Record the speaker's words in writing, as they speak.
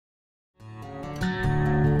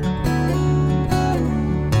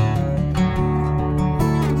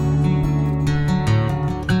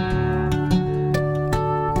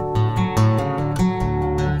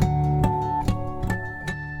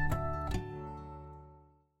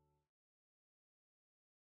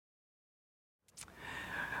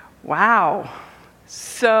Wow.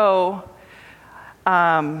 So,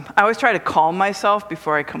 I always try to calm myself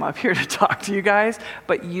before I come up here to talk to you guys,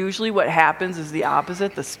 but usually what happens is the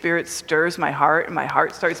opposite. The Spirit stirs my heart, and my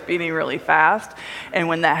heart starts beating really fast. And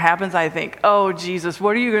when that happens, I think, oh, Jesus,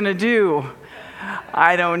 what are you going to do?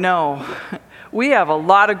 I don't know. We have a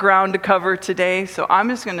lot of ground to cover today, so I'm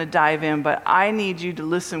just going to dive in, but I need you to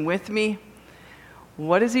listen with me.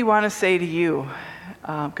 What does he want to say to you?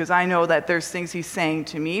 Because I know that there's things he's saying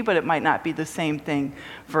to me, but it might not be the same thing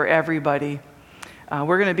for everybody.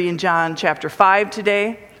 We're going to be in John chapter 5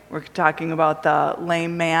 today. We're talking about the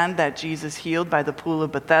lame man that Jesus healed by the pool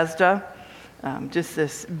of Bethesda. Just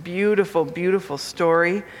this beautiful, beautiful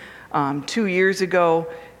story. 2 years ago,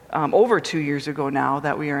 over 2 years ago now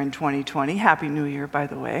that we are in 2020. Happy New Year, by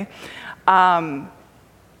the way.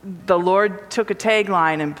 The Lord took a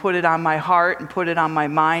tagline and put it on my heart and put it on my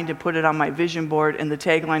mind and put it on my vision board, and the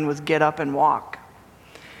tagline was "Get up and walk."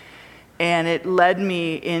 And it led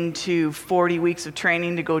me into 40 weeks of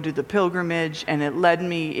training to go do the pilgrimage, and it led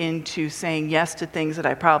me into saying yes to things that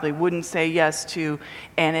I probably wouldn't say yes to.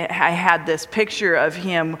 And I had this picture of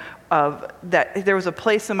him, that there was a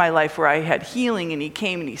place in my life where I had healing, and he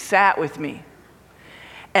came and he sat with me.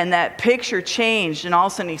 And that picture changed, and all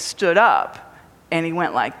of a sudden he stood up. And he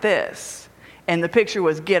went like this. And the picture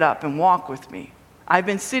was, "Get up and walk with me. I've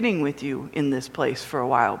been sitting with you in this place for a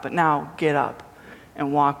while, but now get up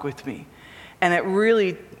and walk with me." And it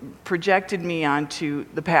really projected me onto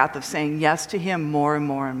the path of saying yes to him more and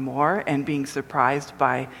more and more, and being surprised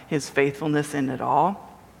by his faithfulness in it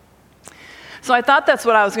all. So I thought that's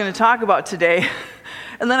what I was going to talk about today.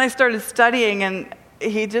 And then I started studying, and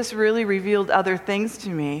he just really revealed other things to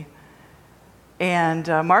me. And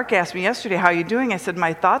Mark asked me yesterday, "How are you doing?" I said,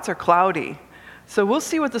 "My thoughts are cloudy." So we'll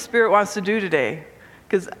see what the Spirit wants to do today,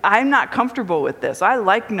 because I'm not comfortable with this. I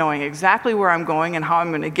like knowing exactly where I'm going and how I'm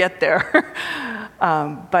going to get there.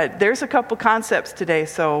 But there's a couple concepts today,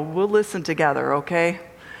 so we'll listen together, okay?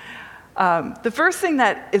 The first thing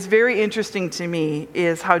that is very interesting to me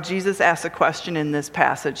is how Jesus asks a question in this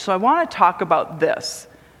passage. So I want to talk about this.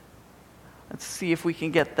 Let's see if we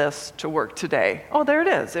can get this to work today. Oh, there it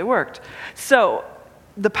is. It worked. So,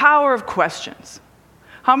 the power of questions.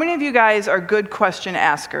 How many of you guys are good question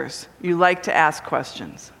askers? You like to ask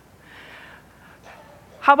questions.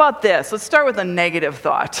 How about this? Let's start with a negative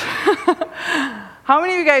thought. How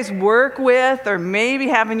many of you guys work with, or maybe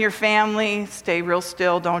have in your family, stay real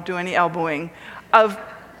still, don't do any elbowing, of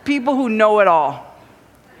people who know it all?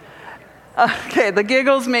 Okay, the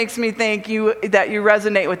giggles makes me think that you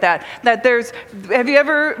resonate with that. Have you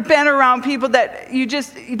ever been around people that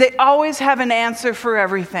they always have an answer for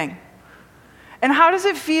everything? And how does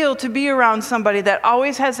it feel to be around somebody that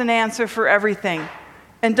always has an answer for everything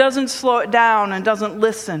and doesn't slow it down and doesn't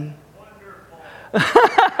listen? Wonderful.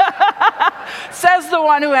 Says the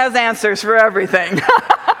one who has answers for everything.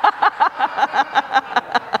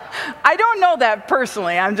 I don't know that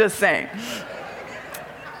personally, I'm just saying.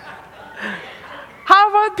 How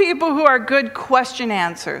about people who are good question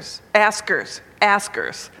askers,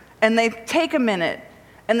 and they take a minute,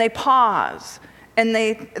 and they pause, and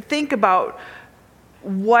they think about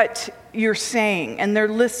what you're saying, and they're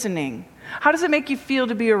listening? How does it make you feel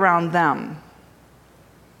to be around them?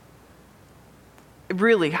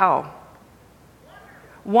 Really, how?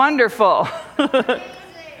 Wonderful.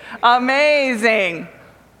 Amazing.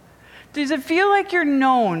 Does it feel like you're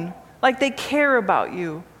known, like they care about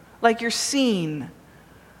you? Like you're seen,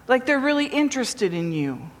 like they're really interested in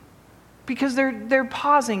you, because they're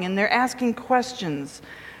pausing and they're asking questions.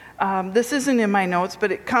 This isn't in my notes,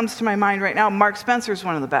 but it comes to my mind right now. Mark Spencer is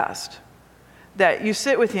one of the best. That you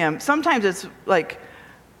sit with him. Sometimes it's like,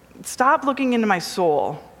 stop looking into my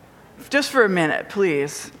soul, just for a minute,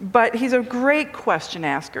 please. But he's a great question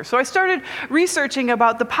asker. So I started researching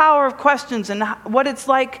about the power of questions and what it's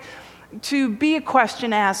like to be a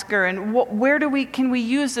question asker, and where can we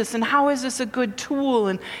use this, and how is this a good tool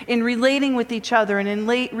in relating with each other and in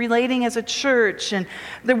relating as a church. And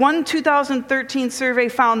the 2013 survey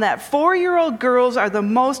found that 4-year-old girls are the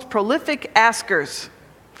most prolific askers,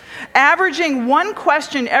 averaging one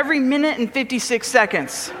question every minute and 56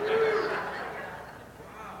 seconds.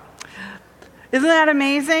 Isn't that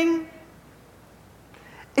amazing?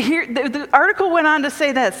 Here, the article went on to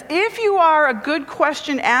say this: if you are a good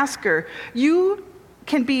question asker, you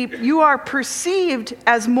are perceived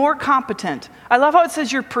as more competent. I love how it says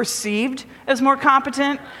you're perceived as more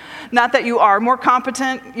competent. Not that you are more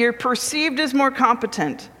competent, you're perceived as more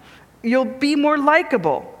competent. You'll be more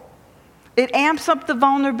likable. It amps up the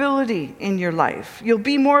vulnerability in your life. You'll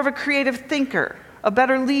be more of a creative thinker, a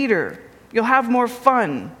better leader. You'll have more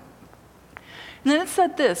fun. And then it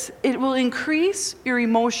said this, it will increase your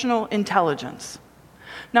emotional intelligence.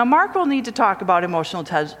 Now, Mark will need to talk about emotional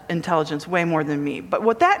intelligence way more than me, but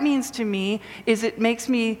what that means to me is it makes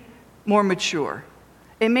me more mature.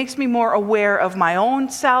 It makes me more aware of my own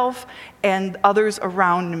self and others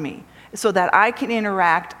around me so that I can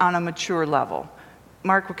interact on a mature level.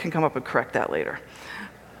 Mark can come up and correct that later.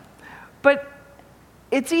 But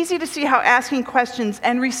it's easy to see how asking questions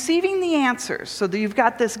and receiving the answers, so that you've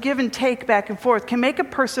got this give and take back and forth, can make a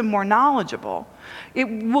person more knowledgeable. It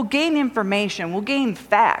will gain information, will gain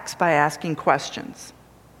facts by asking questions.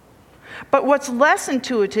 But what's less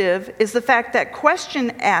intuitive is the fact that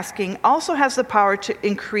question asking also has the power to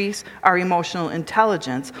increase our emotional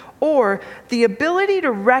intelligence, or the ability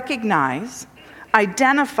to recognize,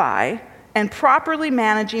 identify, and properly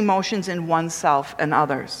manage emotions in oneself and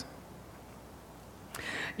others.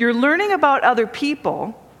 You're learning about other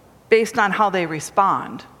people based on how they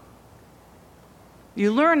respond.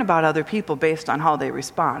 You learn about other people based on how they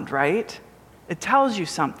respond, right? It tells you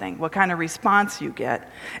something, what kind of response you get.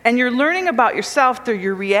 And you're learning about yourself through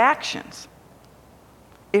your reactions.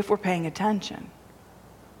 If we're paying attention,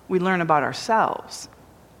 we learn about ourselves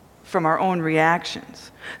from our own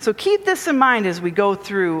reactions. So keep this in mind as we go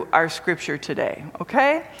through our scripture today,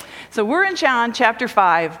 okay? So we're in John chapter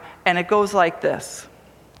 5, and it goes like this.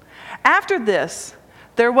 After this,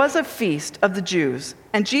 there was a feast of the Jews,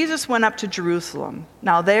 and Jesus went up to Jerusalem.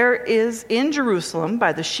 Now there is in Jerusalem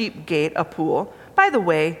by the sheep gate a pool. By the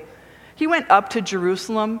way, he went up to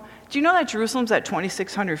Jerusalem. Do you know that Jerusalem's at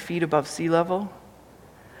 2,600 feet above sea level?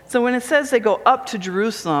 So when it says they go up to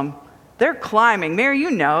Jerusalem, they're climbing. Mary, you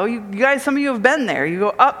know, you guys, some of you have been there. You go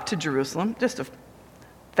up to Jerusalem, just a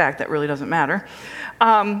fact that really doesn't matter.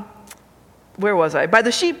 Where was I? By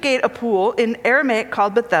the sheep gate, a pool in Aramaic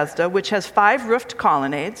called Bethesda, which has 5 roofed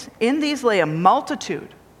colonnades. In these lay a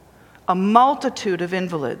multitude of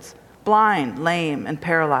invalids, blind, lame, and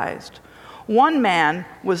paralyzed. One man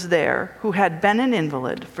was there who had been an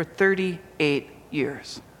invalid for 38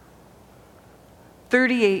 years.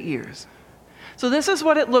 38 years. So this is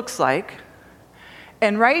what it looks like.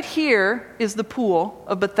 And right here is the pool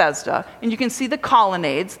of Bethesda. And you can see the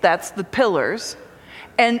colonnades, that's the pillars.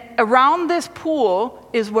 And around this pool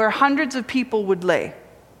is where hundreds of people would lay.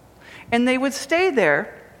 And they would stay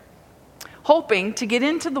there, hoping to get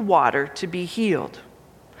into the water to be healed.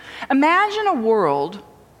 Imagine a world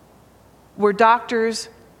where doctors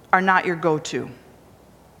are not your go-to.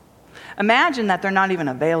 Imagine that they're not even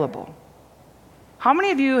available. How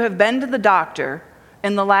many of you have been to the doctor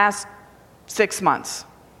in the last 6 months?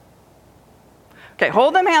 Okay,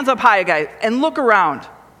 hold them hands up high, guys, and look around.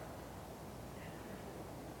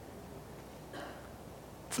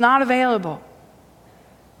 It's not available.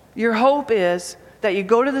 Your hope is that you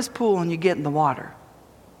go to this pool and you get in the water.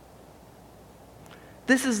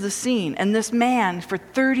 This is the scene. And this man for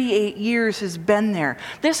 38 years has been there.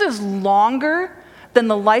 This is longer than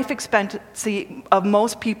the life expectancy of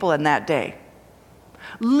most people in that day.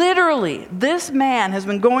 Literally, this man has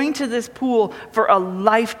been going to this pool for a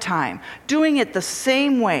lifetime, doing it the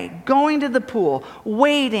same way, going to the pool,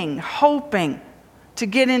 waiting, hoping to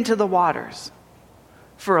get into the waters.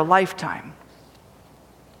 For a lifetime.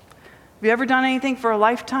 Have you ever done anything for a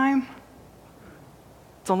lifetime?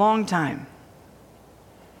 It's a long time.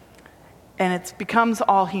 And it becomes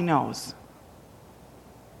all he knows.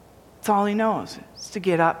 It's all he knows. It's to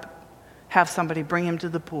get up, have somebody bring him to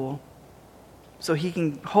the pool so he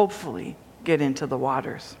can hopefully get into the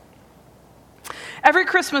waters. Every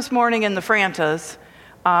Christmas morning in the Frantas,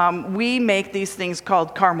 we make these things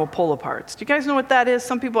called caramel pull-aparts. Do you guys know what that is?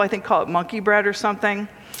 Some people, I think, call it monkey bread or something.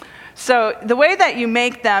 So the way that you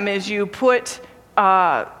make them is you put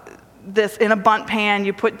this in a bundt pan,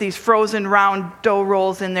 you put these frozen round dough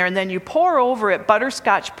rolls in there, and then you pour over it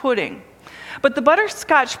butterscotch pudding. But the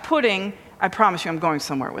butterscotch pudding, I promise you I'm going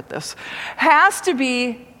somewhere with this, has to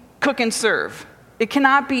be cook and serve. It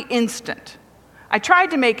cannot be instant. I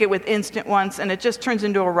tried to make it with instant once, and it just turns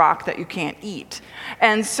into a rock that you can't eat.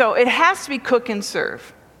 And so it has to be cook and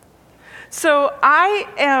serve. So I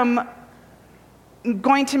am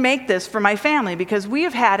going to make this for my family because we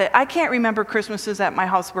have had it. I can't remember Christmases at my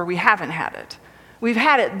house where we haven't had it. We've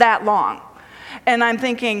had it that long. And I'm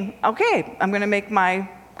thinking, okay, I'm going to make my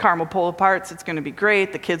caramel pull-aparts. It's going to be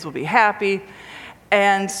great. The kids will be happy.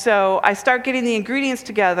 And so I start getting the ingredients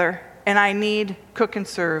together, and I need cook and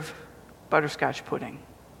serve butterscotch pudding.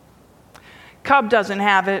 Cub doesn't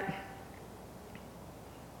have it.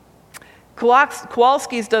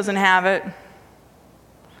 Kowalski's doesn't have it.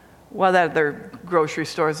 Well, that other grocery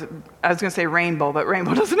stores, I was going to say Rainbow, but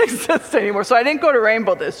Rainbow doesn't exist anymore, so I didn't go to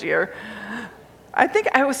Rainbow this year. I think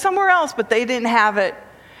I was somewhere else, but they didn't have it.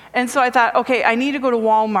 And so I thought, okay, I need to go to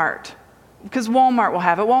Walmart because Walmart will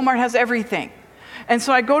have it. Walmart has everything. And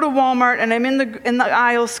so I go to Walmart, and I'm in the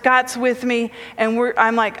aisle. Scott's with me, and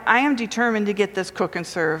I'm like, I am determined to get this Cook and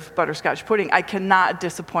Serve butterscotch pudding. I cannot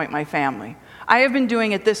disappoint my family. I have been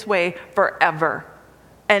doing it this way forever,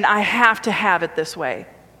 and I have to have it this way.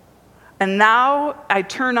 And now I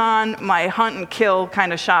turn on my hunt and kill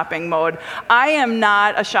kind of shopping mode. I am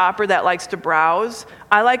not a shopper that likes to browse.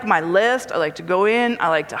 I like my list. I like to go in. I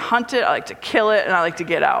like to hunt it. I like to kill it, and I like to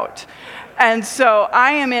get out. And so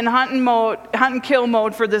I am in hunt and kill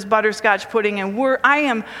mode for this butterscotch pudding, and I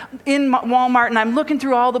am in Walmart, and I'm looking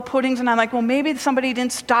through all the puddings, and I'm like, well, maybe somebody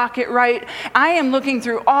didn't stock it right. I am looking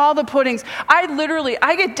through all the puddings.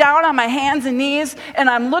 I get down on my hands and knees, and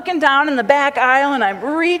I'm looking down in the back aisle, and I'm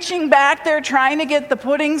reaching back there trying to get the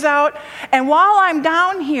puddings out. And while I'm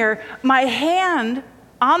down here, my hand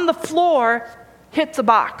on the floor hits a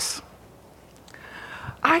box.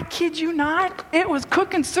 I kid you not, it was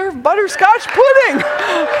Cook and Serve butterscotch pudding.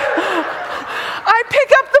 I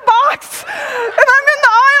pick up the box, and I'm in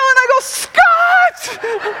the aisle, and I go, Scott!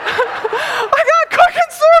 I got Cook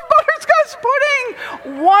and Serve butterscotch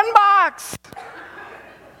pudding! One box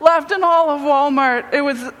left in all of Walmart. It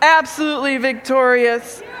was absolutely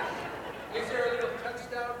victorious. Is there a little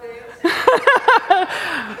touchdown dance?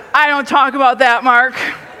 I don't talk about that, Mark.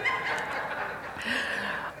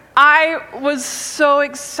 I was so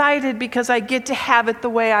excited because I get to have it the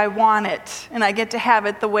way I want it, and I get to have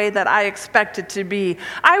it the way that I expect it to be.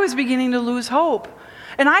 I was beginning to lose hope,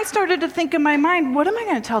 and I started to think in my mind, what am I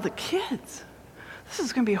going to tell the kids? This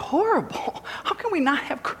is going to be horrible. How can we not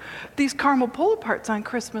have these caramel pull-aparts on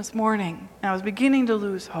Christmas morning? And I was beginning to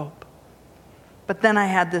lose hope. But then I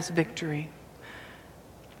had this victory.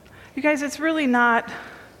 You guys, it's really not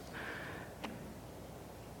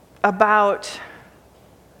about...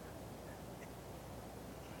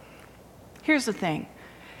 Here's the thing,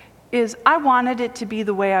 is I wanted it to be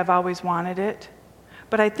the way I've always wanted it,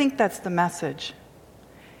 but I think that's the message,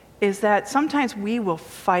 is that sometimes we will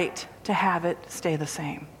fight to have it stay the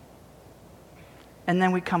same. And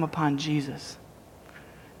then we come upon Jesus,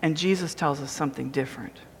 and Jesus tells us something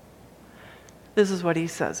different. This is what he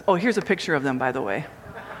says. Oh, here's a picture of them, by the way.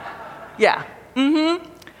 Yeah,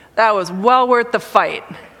 that was well worth the fight.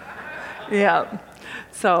 Yeah,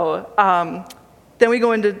 so... Then we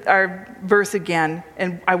go into our verse again,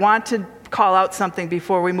 and I want to call out something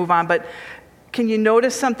before we move on, but can you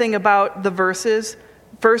notice something about the verses?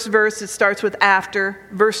 First verse, it starts with after.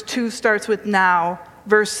 Verse 2 starts with now.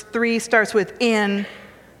 Verse 3 starts with in.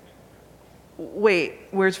 Wait,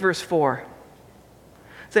 where's verse 4?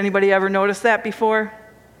 Has anybody ever noticed that before?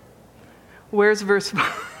 Where's verse 4?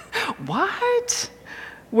 What?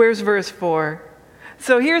 Where's verse 4?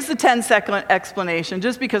 So here's the 10-second explanation,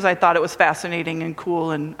 just because I thought it was fascinating and cool,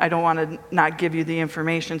 and I don't want to not give you the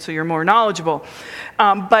information so you're more knowledgeable.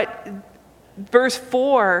 But verse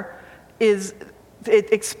 4 it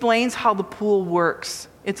explains how the pool works.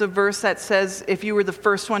 It's a verse that says if you were the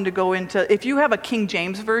first one to go into, if you have a King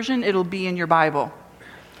James version, it'll be in your Bible.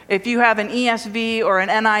 If you have an ESV or an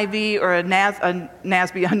NIV or a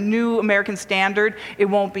NASB, a New American Standard, it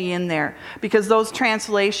won't be in there because those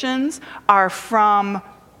translations are from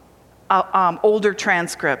older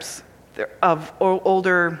transcripts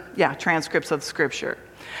transcripts of Scripture.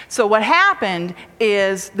 So what happened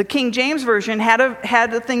is the King James Version had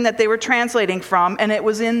a thing that they were translating from, and it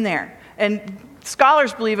was in there. And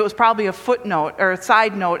scholars believe it was probably a footnote or a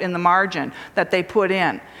side note in the margin that they put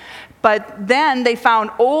in. But then they found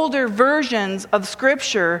older versions of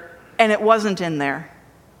Scripture, and it wasn't in there.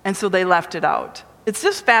 And so they left it out. It's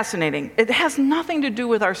just fascinating. It has nothing to do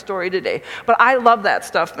with our story today. But I love that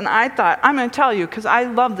stuff, and I thought, I'm going to tell you, because I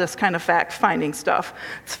love this kind of fact-finding stuff.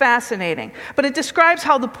 It's fascinating. But it describes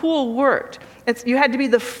how the pool worked. You had to be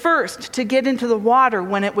the first to get into the water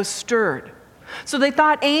when it was stirred. So they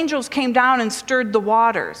thought angels came down and stirred the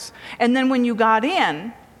waters. And then when you got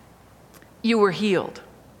in, you were healed.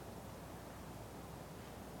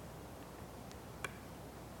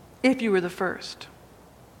 If you were the first,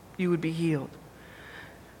 you would be healed.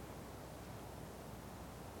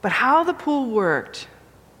 But how the pool worked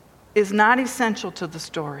is not essential to the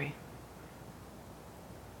story.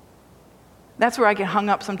 That's where I get hung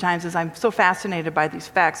up sometimes, is I'm so fascinated by these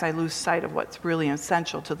facts, I lose sight of what's really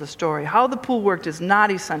essential to the story. How the pool worked is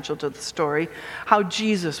not essential to the story. How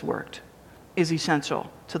Jesus worked is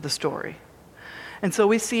essential to the story. And so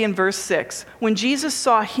we see in verse 6, when Jesus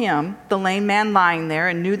saw him, the lame man, lying there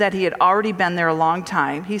and knew that he had already been there a long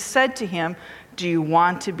time, he said to him, "Do you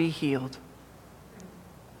want to be healed?"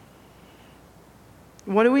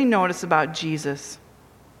 What do we notice about Jesus?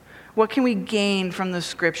 What can we gain from the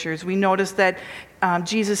scriptures? We notice that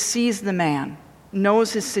Jesus sees the man,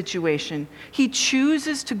 knows his situation. He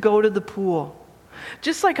chooses to go to the pool.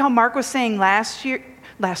 Just like how Mark was saying last year.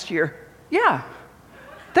 Yeah,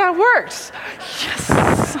 that works.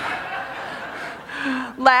 Yes.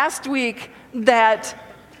 Last week, that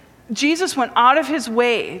Jesus went out of his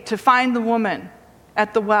way to find the woman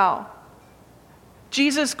at the well.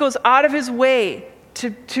 Jesus goes out of his way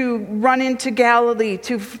to run into Galilee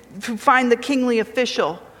to find the kingly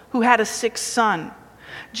official who had a sick son.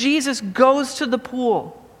 Jesus goes to the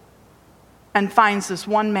pool and finds this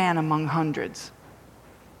one man among hundreds.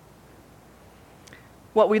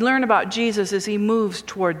 What we learn about Jesus is he moves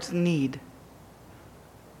towards need.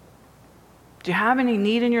 Do you have any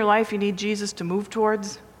need in your life you need Jesus to move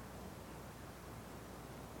towards?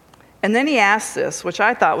 And then he asks this, which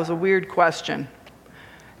I thought was a weird question.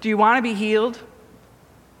 Do you want to be healed?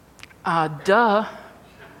 Duh.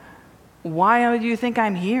 Why do you think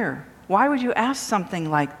I'm here? Why would you ask something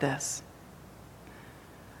like this?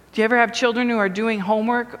 Do you ever have children who are doing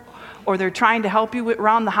homework or they're trying to help you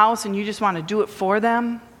around the house and you just want to do it for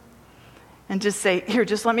them? And just say, here,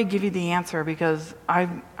 just let me give you the answer because I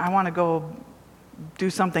want to go do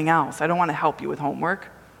something else. I don't want to help you with homework.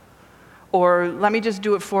 Or let me just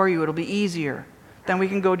do it for you. It'll be easier. Then we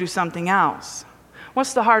can go do something else.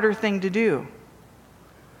 What's the harder thing to do?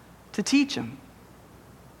 To teach them.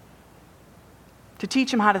 To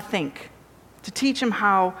teach them how to think. To teach them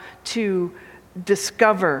how to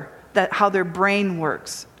discover how their brain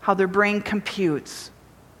works, how their brain computes,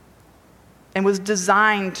 and was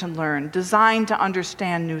designed to learn, designed to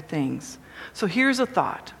understand new things. So here's a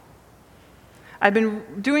thought. I've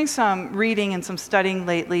been doing some reading and some studying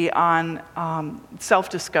lately on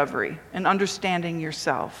self-discovery and understanding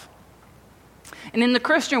yourself. And in the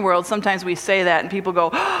Christian world, sometimes we say that and people go,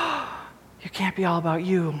 oh, you can't be all about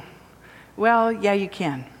you. Well, yeah, you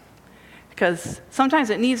can. Because sometimes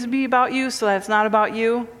it needs to be about you so that it's not about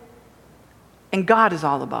you. And God is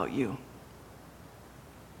all about you.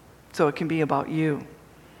 So it can be about you.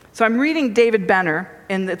 So I'm reading David Benner,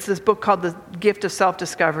 and it's this book called The Gift of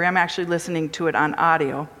Self-Discovery. I'm actually listening to it on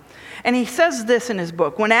audio. And he says this in his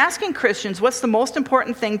book: when asking Christians what's the most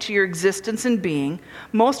important thing to your existence and being,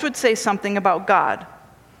 most would say something about God.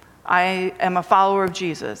 I am a follower of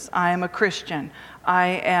Jesus. I am a Christian.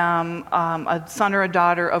 I am a son or a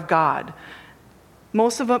daughter of God.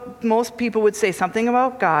 Most people would say something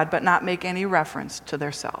about God, but not make any reference to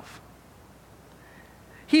their self.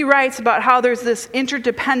 He writes about how there's this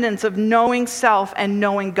interdependence of knowing self and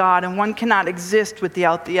knowing God, and one cannot exist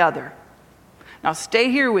without the other. Now stay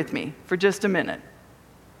here with me for just a minute,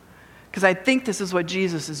 because I think this is what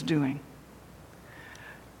Jesus is doing.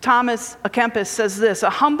 Thomas à Kempis says this: a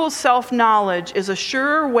humble self-knowledge is a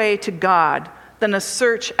surer way to God than a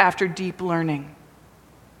search after deep learning.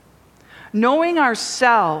 Knowing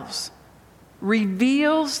ourselves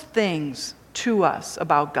reveals things to us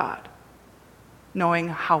about God. Knowing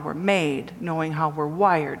how we're made, knowing how we're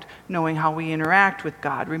wired, knowing how we interact with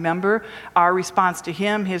God. Remember, our response to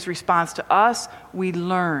Him, His response to us, we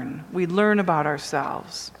learn. We learn about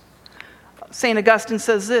ourselves. St. Augustine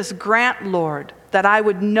says this: grant, Lord, that I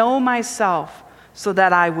would know myself so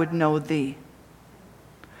that I would know Thee.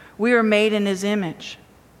 We are made in His image.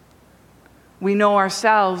 We know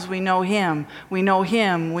ourselves, we know Him. We know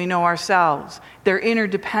Him, we know ourselves. They're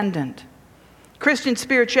interdependent. Christian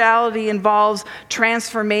spirituality involves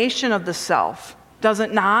transformation of the self, does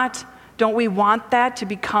it not? Don't we want that to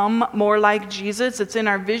become more like Jesus? It's in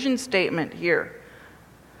our vision statement here.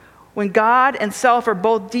 When God and self are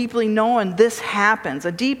both deeply known, this happens.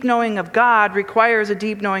 A deep knowing of God requires a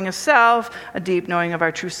deep knowing of self. A deep knowing of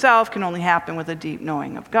our true self can only happen with a deep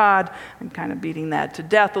knowing of God. I'm kind of beating that to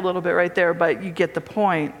death a little bit right there, but you get the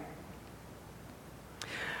point.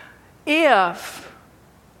 If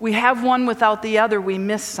we have one without the other, we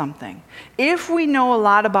miss something. If we know a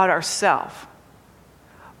lot about ourselves,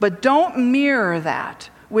 but don't mirror that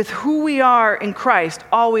with who we are in Christ,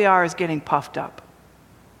 all we are is getting puffed up.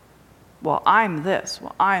 Well, I'm this.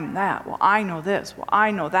 Well, I'm that. Well, I know this. Well,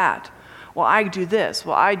 I know that. Well, I do this.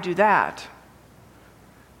 Well, I do that.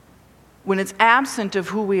 When it's absent of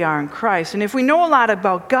who we are in Christ, and if we know a lot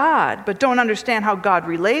about God, but don't understand how God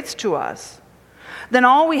relates to us, then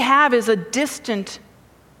all we have is a distant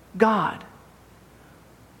God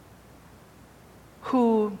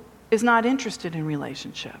who is not interested in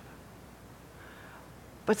relationship.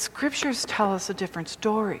 But scriptures tell us a different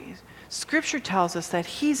story. Scripture tells us that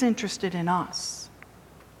He's interested in us.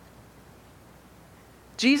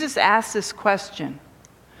 Jesus asked this question: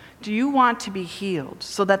 do you want to be healed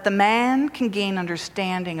so that the man can gain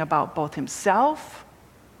understanding about both himself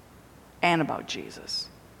and about Jesus?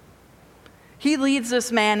 He leads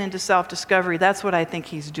this man into self-discovery. That's what I think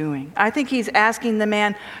he's doing. I think he's asking the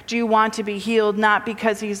man, do you want to be healed? Not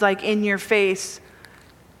because he's like in your face,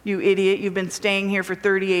 you idiot, you've been staying here for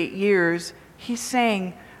 38 years. He's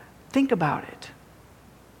saying, think about it.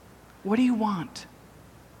 What do you want?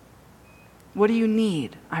 What do you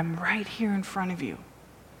need? I'm right here in front of you.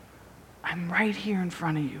 I'm right here in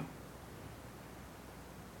front of you.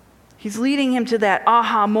 He's leading him to that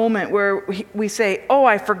aha moment where we say, oh,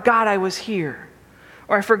 I forgot I was here.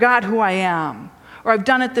 Or I forgot who I am. Or I've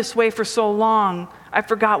done it this way for so long, I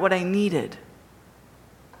forgot what I needed.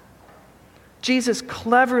 Jesus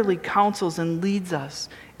cleverly counsels and leads us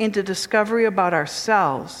into discovery about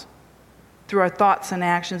ourselves through our thoughts and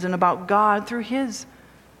actions, and about God through his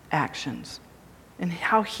actions and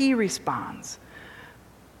how he responds.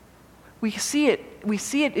 We see it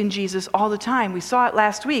in Jesus all the time. We saw it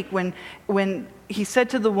last week when he said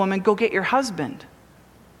to the woman, go get your husband.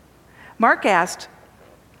 Mark asked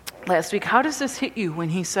last week, how does this hit you when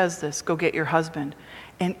he says this, go get your husband?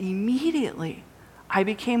 And immediately I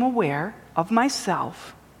became aware of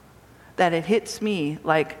myself that it hits me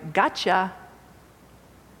like, gotcha.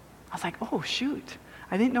 I was like, oh, shoot.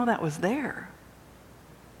 I didn't know that was there.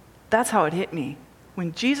 That's how it hit me.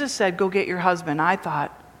 When Jesus said, go get your husband, I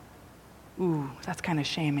thought, ooh, that's kind of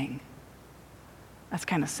shaming. That's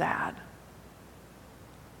kind of sad.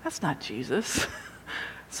 That's not Jesus.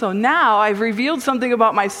 So now I've revealed something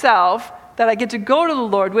about myself that I get to go to the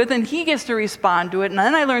Lord with, and he gets to respond to it. And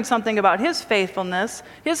then I learned something about his faithfulness,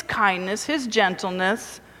 his kindness, his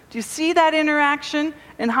gentleness. Do you see that interaction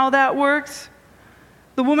and how that works?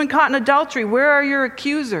 The woman caught in adultery, where are your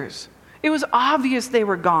accusers? It was obvious they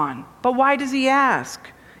were gone. But why does he ask?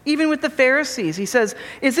 Even with the Pharisees, he says,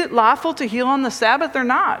 is it lawful to heal on the Sabbath or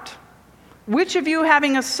not? Which of you,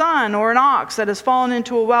 having a son or an ox that has fallen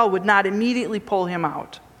into a well, would not immediately pull him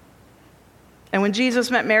out? And when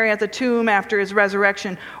Jesus met Mary at the tomb after his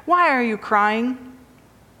resurrection, why are you crying?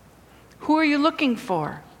 Who are you looking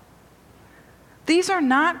for? These are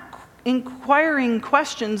not inquiring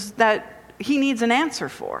questions that he needs an answer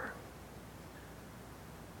for.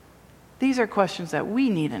 These are questions that we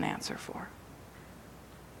need an answer for.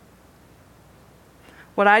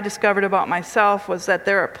 What I discovered about myself was that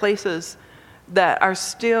there are places that are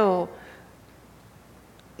still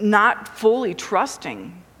not fully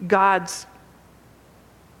trusting God's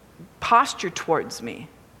posture towards me.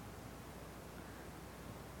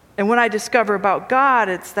 And what I discover about God,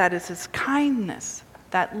 it's that it's his kindness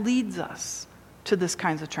that leads us to this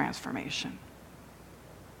kinds of transformation.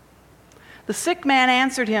 The sick man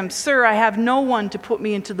answered him, Sir, I have no one to put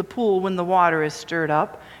me into the pool when the water is stirred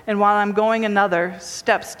up, and while I'm going another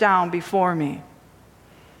steps down before me.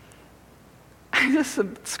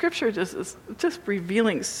 Scripture is just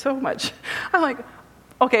revealing so much. I'm like,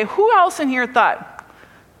 okay, who else in here thought,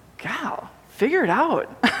 gal, figure it out?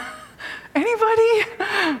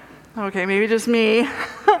 Anybody? Okay, maybe just me.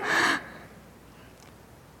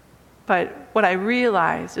 But what I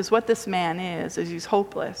realized is what this man is he's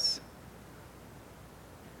hopeless.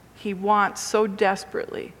 He wants so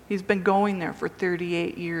desperately. He's been going there for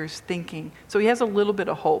 38 years thinking. So he has a little bit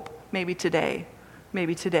of hope. Maybe today,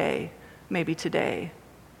 maybe today, maybe today,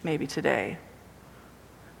 maybe today.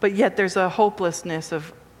 But yet there's a hopelessness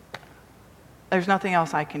of, there's nothing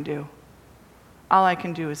else I can do. All I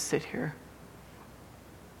can do is sit here.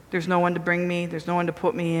 There's no one to bring me. There's no one to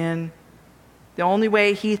put me in. The only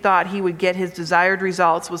way he thought he would get his desired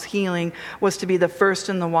results was healing, was to be the first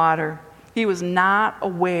in the water. He was not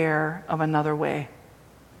aware of another way.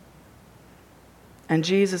 And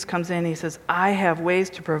Jesus comes in and he says, I have ways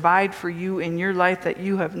to provide for you in your life that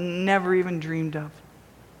you have never even dreamed of.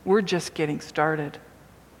 We're just getting started.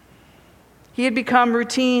 He had become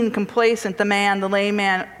routine, complacent, the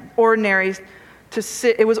layman, ordinary to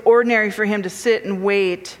sit. It was ordinary for him to sit and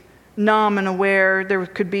wait, numb and aware there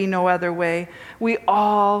could be no other way. We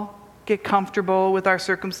all get comfortable with our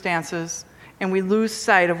circumstances, and we lose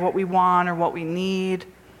sight of what we want or what we need,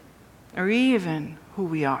 or even who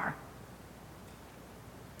we are.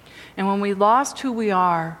 And when we lost who we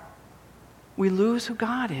are, we lose who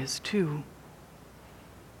God is too.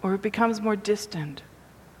 Or it becomes more distant,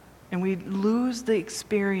 and we lose the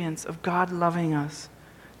experience of God loving us.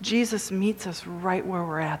 Jesus meets us right where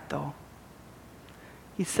we're at, though.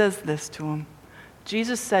 He says this to him.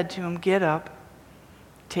 Jesus said to him, get up,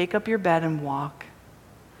 take up your bed and walk.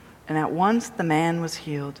 And at once the man was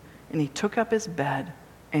healed, and he took up his bed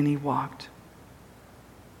and he walked.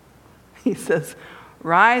 He says,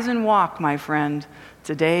 Rise and walk, my friend.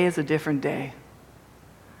 Today is a different day.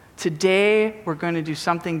 Today, we're going to do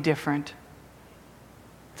something different.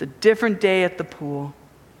 It's a different day at the pool.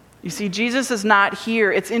 You see, Jesus is not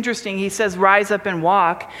here. It's interesting. He says, rise up and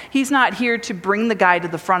walk. He's not here to bring the guy to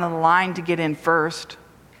the front of the line to get in first,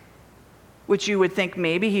 which you would think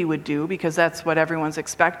maybe he would do because that's what everyone's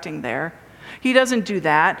expecting there. He doesn't do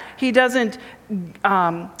that. He doesn't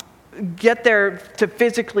get there to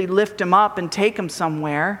physically lift him up and take him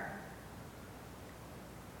somewhere.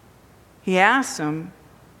 He asks him,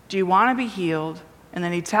 do you want to be healed? And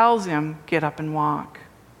then he tells him, get up and walk.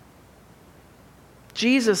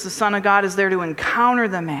 Jesus, the Son of God, is there to encounter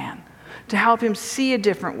the man, to help him see a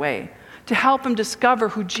different way, to help him discover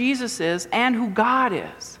who Jesus is and who God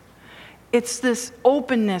is. It's this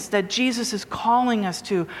openness that Jesus is calling us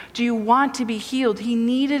to. Do you want to be healed? He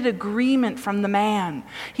needed agreement from the man.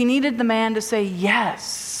 He needed the man to say,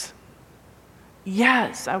 yes.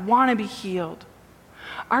 Yes, I want to be healed.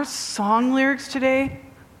 Our song lyrics today,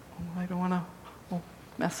 I don't want to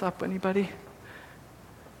mess up anybody.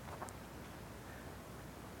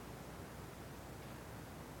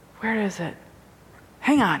 Where is it?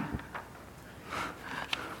 Hang on.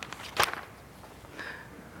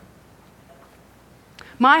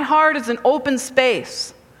 My heart is an open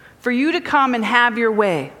space for you to come and have your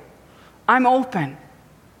way. I'm open.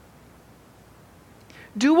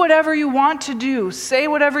 Do whatever you want to do. Say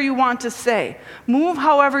whatever you want to say. Move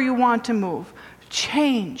however you want to move.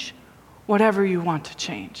 Change whatever you want to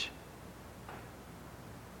change.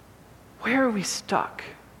 Where are we stuck?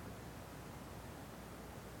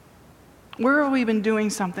 Where have we been doing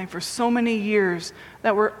something for so many years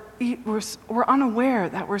that we're unaware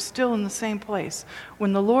that we're still in the same place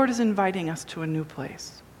when the Lord is inviting us to a new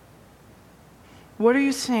place? What are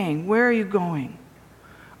you saying? Where are you going?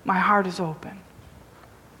 My heart is open.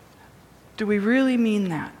 Do we really mean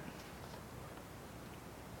that?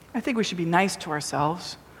 I think we should be nice to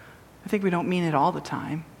ourselves. I think we don't mean it all the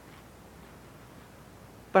time.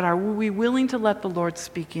 But are we willing to let the Lord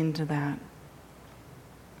speak into that?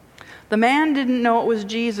 The man didn't know it was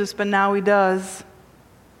Jesus, but now he does.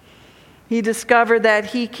 He discovered that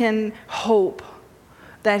he can hope,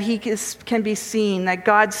 that he can be seen, that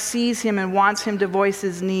God sees him and wants him to voice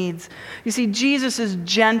his needs. You see, Jesus is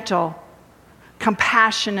gentle,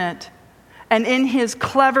 compassionate, and in his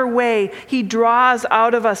clever way, he draws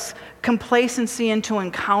out of us complacency into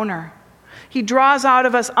encounter. He draws out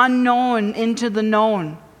of us unknown into the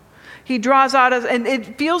known. He draws out us, and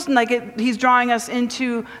it feels like he's drawing us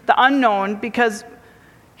into the unknown because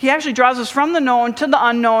he actually draws us from the known to the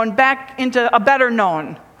unknown back into a better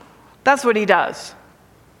known. That's what he does.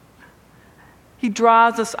 He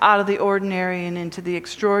draws us out of the ordinary and into the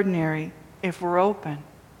extraordinary if we're open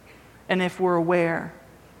and if we're aware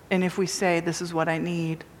and if we say, this is what I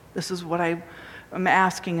need. This is what I'm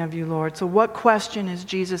asking of you, Lord. So what question is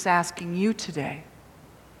Jesus asking you today?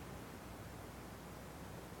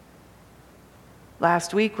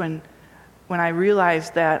 Last week when I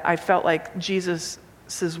realized that I felt like Jesus'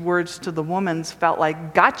 words to the woman felt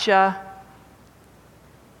like, gotcha.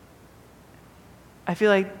 I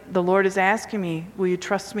feel like the Lord is asking me, will you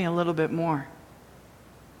trust me a little bit more?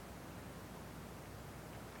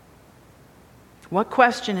 What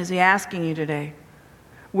question is he asking you today?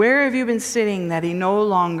 Where have you been sitting that he no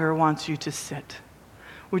longer wants you to sit?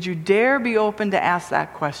 Would you dare be open to ask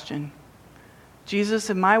that question? Jesus,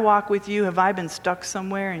 in my walk with you, have I been stuck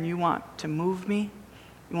somewhere and you want to move me?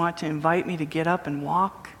 You want to invite me to get up and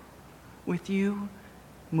walk with you?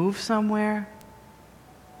 Move somewhere?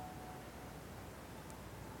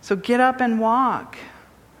 So get up and walk.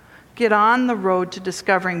 Get on the road to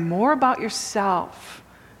discovering more about yourself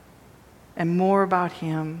and more about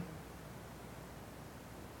him.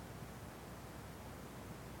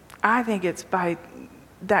 I think it's by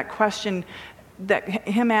that question, that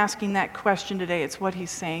him asking that question today, it's what he's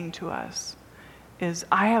saying to us, is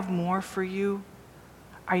I have more for you.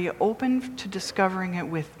 Are you open to discovering it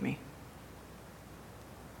with me?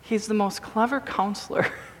 He's the most clever counselor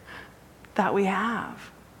that we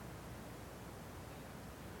have.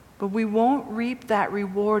 But we won't reap that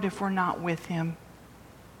reward if we're not with him.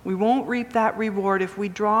 We won't reap that reward if we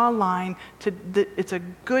draw a line to it's a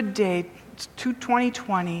good day, it's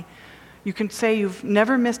 2020. You can say you've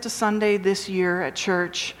never missed a Sunday this year at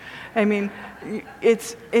church. I mean,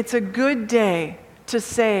 it's a good day to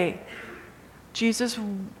say, Jesus,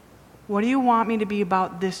 what do you want me to be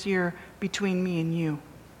about this year between me and you?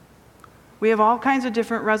 We have all kinds of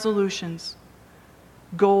different resolutions,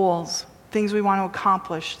 goals, things we want to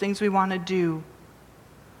accomplish, things we want to do.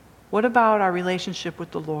 What about our relationship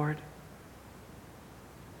with the Lord?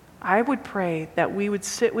 I would pray that we would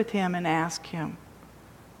sit with him and ask him,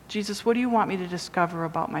 Jesus, what do you want me to discover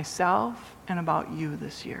about myself and about you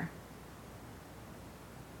this year?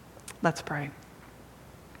 Let's pray.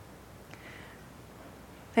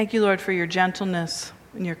 Thank you, Lord, for your gentleness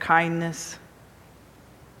and your kindness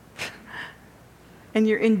and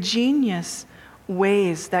your ingenious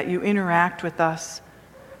ways that you interact with us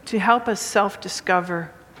to help us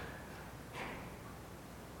self-discover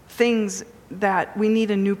things that we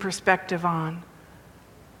need a new perspective on,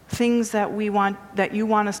 things that you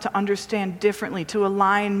want us to understand differently, to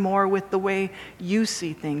align more with the way you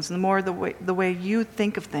see things and more the way you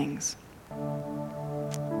think of things.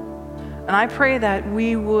 And I pray that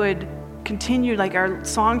we would continue, like our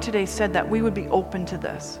song today said, that we would be open to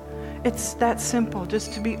this. It's that simple,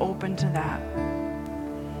 just to be open to that.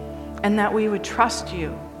 And that we would trust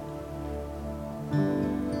you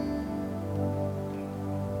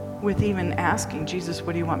with even asking, Jesus,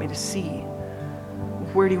 what do you want me to see?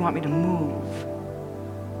 Where do you want me to move?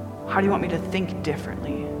 How do you want me to think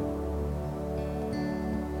differently?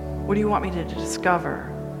 What do you want me to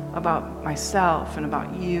discover about myself and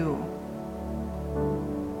about you?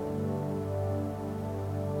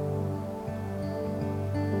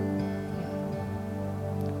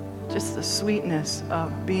 Just the sweetness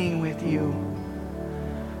of being with you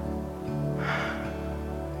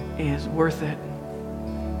is worth it.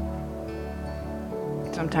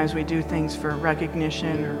 Sometimes we do things for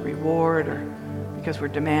recognition or reward or because we're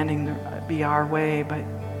demanding to be our way, but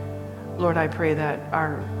Lord, I pray that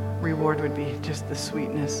our reward would be just the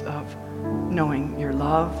sweetness of knowing your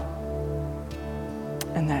love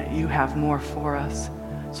and that you have more for us.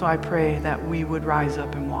 So I pray that we would rise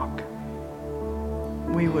up and walk.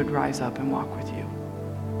 We would rise up and walk with you.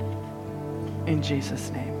 In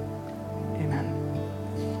Jesus' name, amen.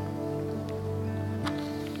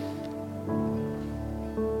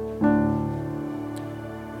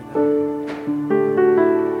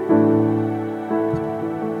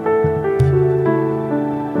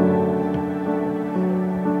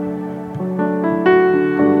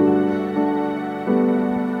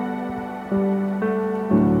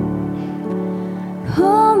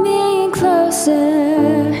 Pull me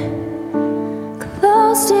closer,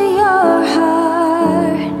 close to your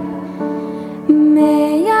heart.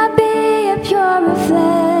 May I be a pure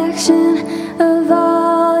reflection of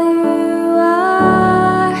all you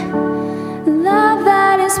are. Love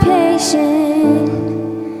that is patient,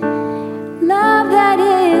 love that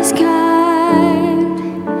is kind,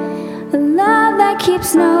 a love that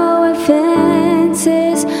keeps no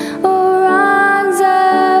offenses or wrongs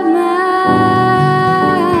of mine.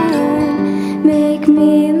 Make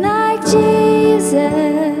me like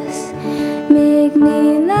Jesus, make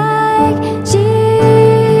me like Jesus.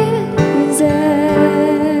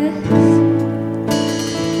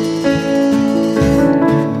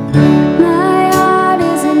 My heart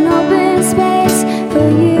is an open space for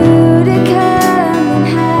you to come and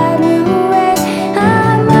have your way.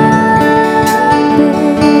 I'm open.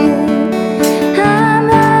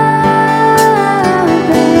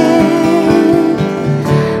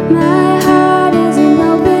 My heart is an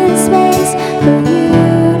open space for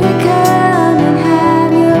you to come and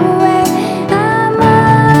have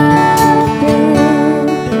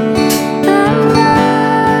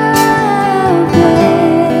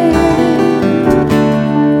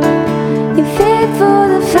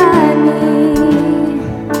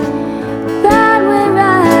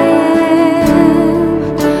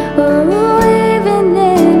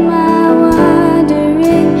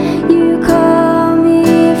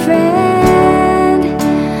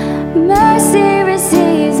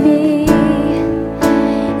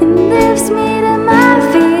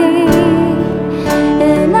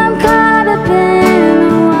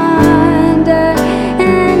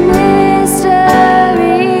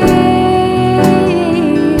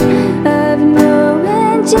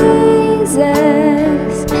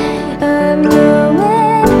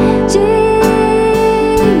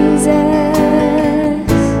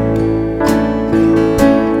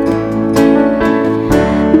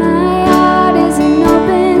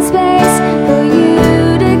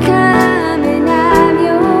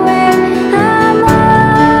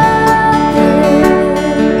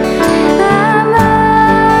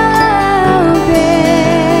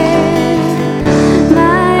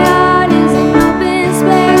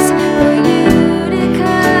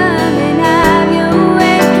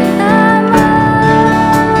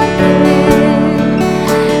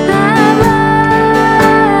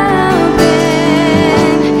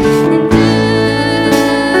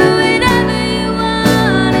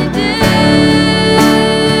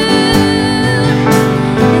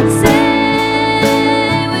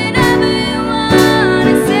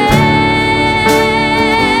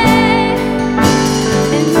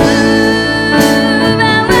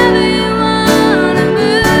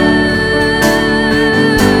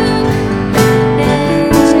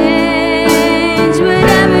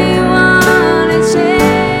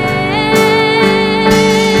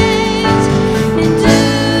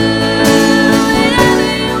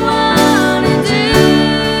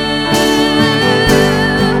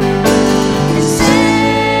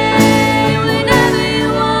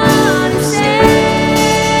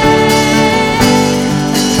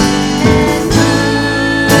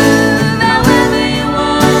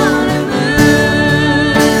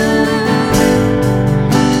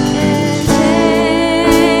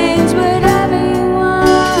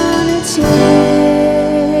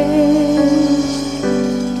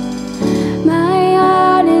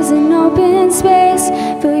space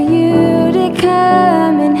for you to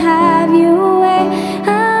come and hide.